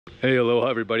Hey, aloha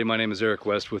everybody. My name is Eric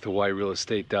West with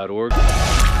HawaiiRealEstate.org.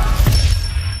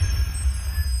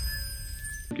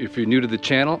 If you're new to the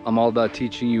channel, I'm all about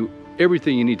teaching you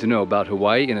everything you need to know about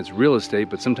Hawaii and its real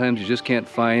estate, but sometimes you just can't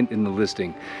find in the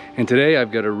listing. And today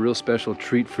I've got a real special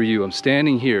treat for you. I'm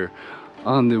standing here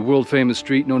on the world famous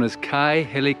street known as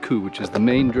Kaiheleku, which is the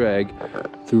main drag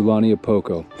through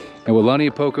Launiupoko. And what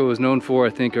Launiupoko is known for, I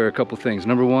think, are a couple things.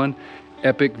 Number one,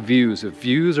 epic views. If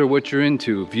views are what you're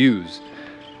into, views,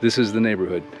 this is the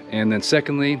neighborhood. And then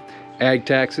secondly, ag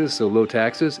taxes, so low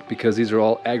taxes, because these are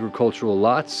all agricultural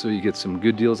lots, so you get some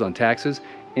good deals on taxes,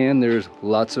 and there's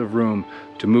lots of room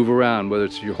to move around, whether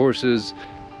it's your horses,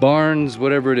 barns,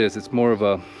 whatever it is. It's more of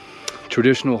a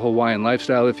traditional Hawaiian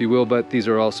lifestyle, if you will, but these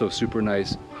are also super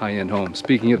nice high-end homes.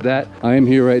 Speaking of that, I am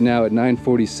here right now at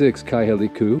 946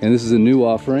 Kaiheleku, and this is a new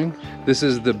offering. This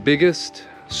is the biggest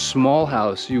small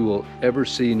house you will ever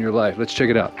see in your life. Let's check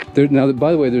it out. Now,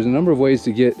 by the way, there's a number of ways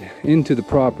to get into the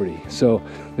property. So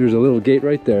there's a little gate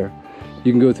right there.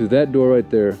 You can go through that door right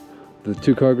there, the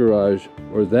two-car garage,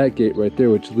 or that gate right there,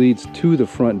 which leads to the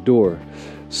front door.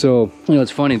 So, you know,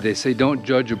 it's funny, they say don't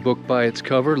judge a book by its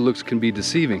cover. Looks can be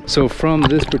deceiving. So from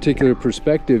this particular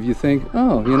perspective, you think,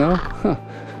 oh, you know,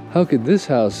 how could this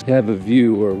house have a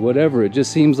view or whatever? It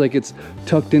just seems like it's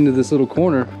tucked into this little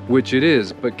corner, which it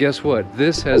is. But guess what?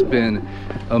 This has been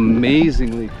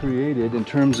amazingly created in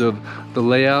terms of the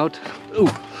layout. Ooh,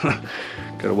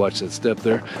 gotta watch that step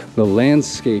there. The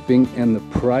landscaping and the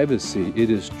privacy. It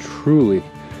is truly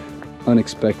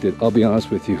unexpected, I'll be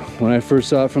honest with you. When I first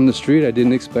saw it from the street, I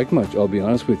didn't expect much, I'll be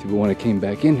honest with you. But when I came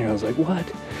back in here, I was like, what?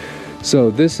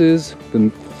 So this is the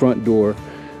front door.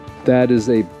 That is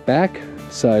a back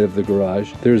side of the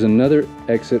garage. There's another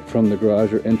exit from the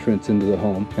garage or entrance into the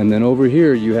home. And then over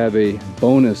here you have a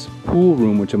bonus pool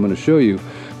room, which I'm going to show you.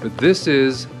 But this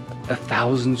is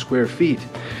 1,000 square feet.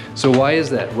 So why is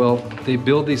that? Well, they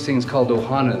build these things called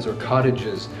ohanas or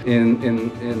cottages in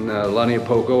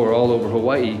Launiupoko or all over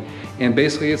Hawaii. And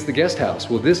basically it's the guest house.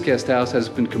 Well, this guest house has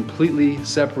been completely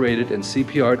separated and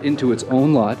CPR'd into its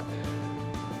own lot.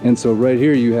 And so right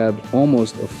here you have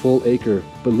almost a full acre,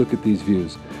 but look at these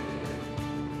views.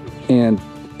 And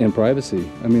privacy.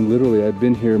 I mean, literally, I've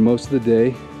been here most of the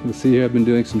day. You'll see here I've been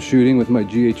doing some shooting with my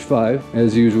GH5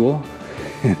 as usual.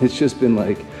 And it's just been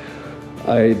like,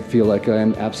 I feel like I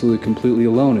am absolutely completely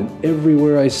alone. And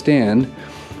everywhere I stand,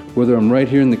 whether I'm right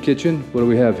here in the kitchen, what do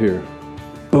we have here?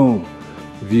 Boom,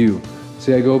 view.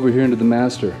 See, I go over here into the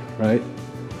master, right?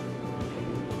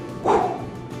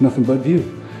 Whew, nothing but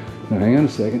view. Now hang on a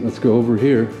second, let's go over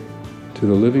here to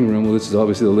the living room. Well, this is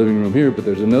obviously the living room here, but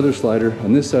there's another slider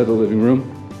on this side of the living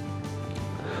room.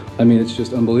 I mean, it's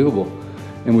just unbelievable.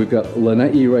 And we've got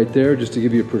Lanai right there, just to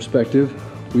give you a perspective.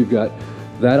 We've got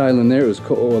that island there, it was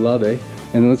Ko'olave.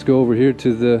 And then let's go over here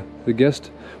to the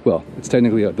guest, well, it's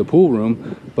technically the pool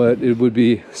room, but it would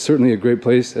be certainly a great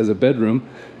place as a bedroom.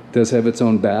 It does have its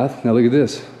own bath. Now look at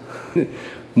this,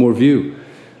 more view.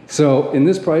 So in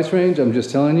this price range, I'm just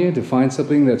telling you, to find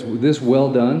something that's this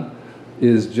well done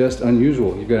is just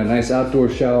unusual. You've got a nice outdoor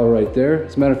shower right there.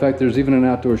 As a matter of fact, there's even an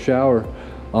outdoor shower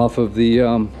off of the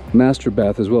master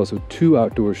bath as well. So 2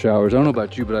 outdoor showers. I don't know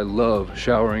about you, but I love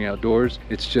showering outdoors.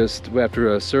 It's just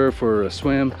after a surf or a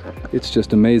swim, it's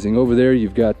just amazing. Over there,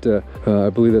 you've got, I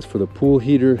believe that's for the pool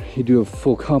heater. You do a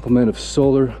full complement of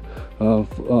solar,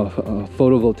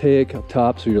 photovoltaic up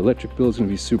top, so your electric bill is gonna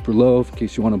be super low in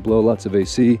case you wanna blow lots of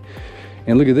AC.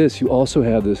 And look at this, you also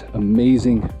have this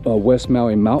amazing West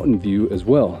Maui mountain view as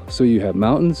well. So you have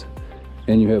mountains,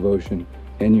 and you have ocean,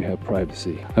 and you have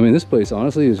privacy. I mean, this place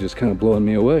honestly is just kind of blowing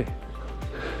me away.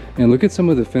 And look at some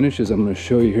of the finishes I'm gonna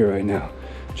show you here right now.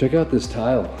 Check out this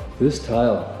tile. This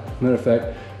tile, matter of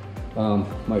fact,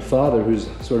 my father, who's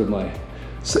sort of my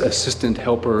assistant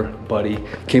helper buddy,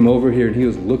 came over here and he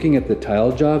was looking at the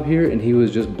tile job here and he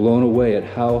was just blown away at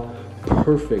how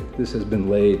perfect this has been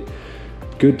laid.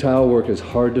 Good tile work is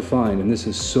hard to find, and this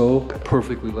is so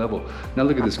perfectly level. Now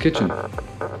look at this kitchen.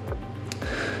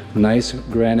 Nice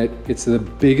granite. It's the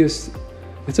biggest,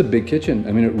 it's a big kitchen.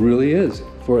 I mean, it really is.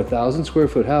 For a 1,000 square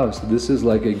foot house, this is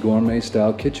like a gourmet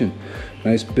style kitchen.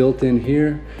 Nice built in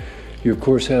here. You of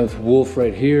course have Wolf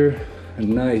right here. A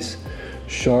nice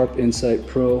Sharp Insight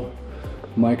Pro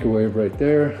microwave right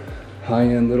there.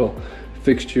 High-end little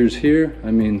fixtures here.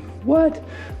 I mean, what?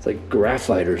 It's like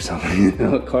graphite or something, you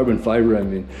know, carbon fiber, I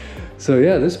mean. So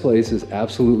yeah, this place is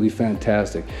absolutely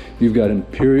fantastic. You've got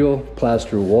imperial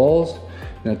plaster walls.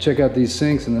 Now check out these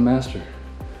sinks in the master.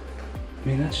 I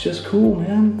mean, that's just cool,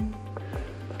 man.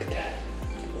 Look at that.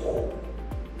 Whoa,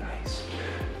 nice.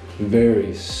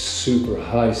 Very super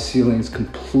high ceilings,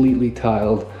 completely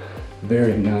tiled.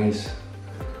 Very nice.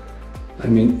 I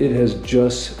mean, it has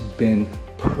just been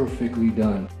perfectly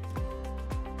done.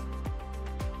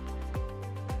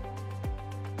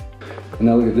 And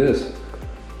now look at this.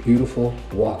 Beautiful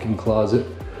walk-in closet,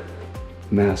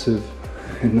 massive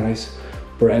and nice,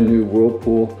 brand new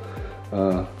whirlpool,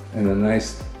 and a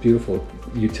nice, beautiful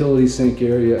utility sink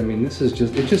area. I mean, this is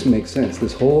just, it just makes sense.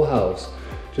 This whole house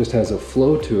just has a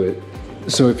flow to it.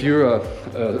 So if you're a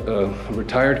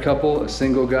retired couple, a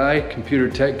single guy, computer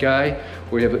tech guy,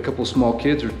 or you have a couple small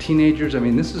kids or teenagers, I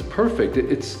mean, this is perfect.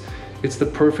 It's the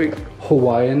perfect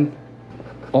Hawaiian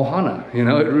ohana, you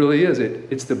know, it really is.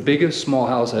 It's the biggest small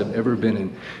house I've ever been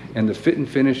in, and the fit and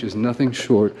finish is nothing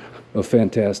short of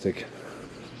fantastic.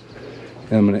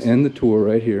 And I'm gonna end the tour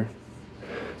right here.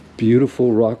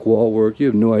 Beautiful rock wall work. You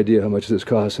have no idea how much this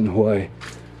costs in Hawaii.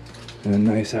 And a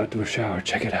nice outdoor shower,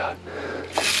 check it out.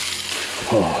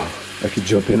 Oh, I could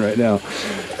jump in right now.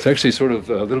 It's actually sort of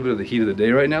a little bit of the heat of the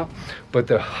day right now, but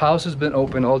the house has been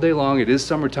open all day long. It is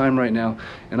summertime right now,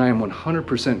 and I am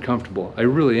 100% comfortable. I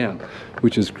really am,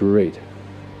 which is great.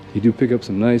 You do pick up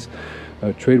some nice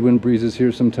trade wind breezes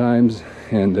here sometimes,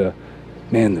 and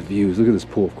man, the views. Look at this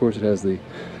pool. Of course, it has the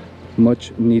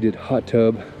much needed hot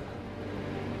tub.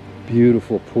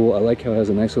 Beautiful pool. I like how it has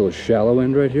a nice little shallow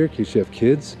end right here in case you have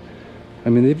kids. I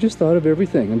mean, they've just thought of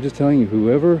everything. I'm just telling you,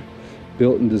 whoever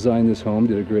built and designed this home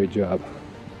did a great job.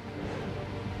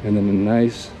 And then a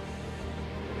nice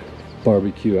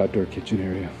barbecue outdoor kitchen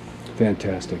area.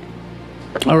 Fantastic.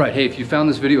 All right, hey, if you found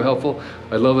this video helpful,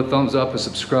 I'd love a thumbs up, a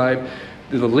subscribe.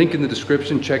 There's a link in the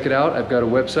description, check it out. I've got a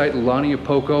website,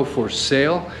 Launiupoko, for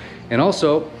sale. And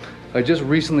also, I just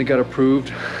recently got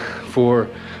approved for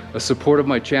a support of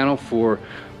my channel for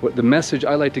what the message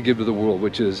I like to give to the world,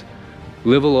 which is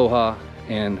live aloha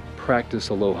and practice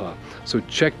aloha. So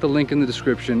check the link in the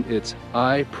description. It's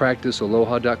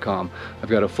ipracticealoha.com. I've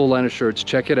got a full line of shirts.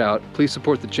 Check it out. Please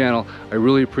support the channel. I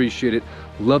really appreciate it.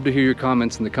 Love to hear your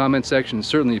comments in the comment section.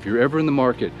 Certainly, if you're ever in the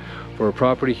market for a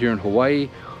property here in Hawaii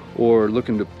or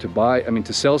looking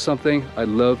to sell something, I'd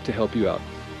love to help you out.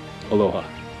 Aloha.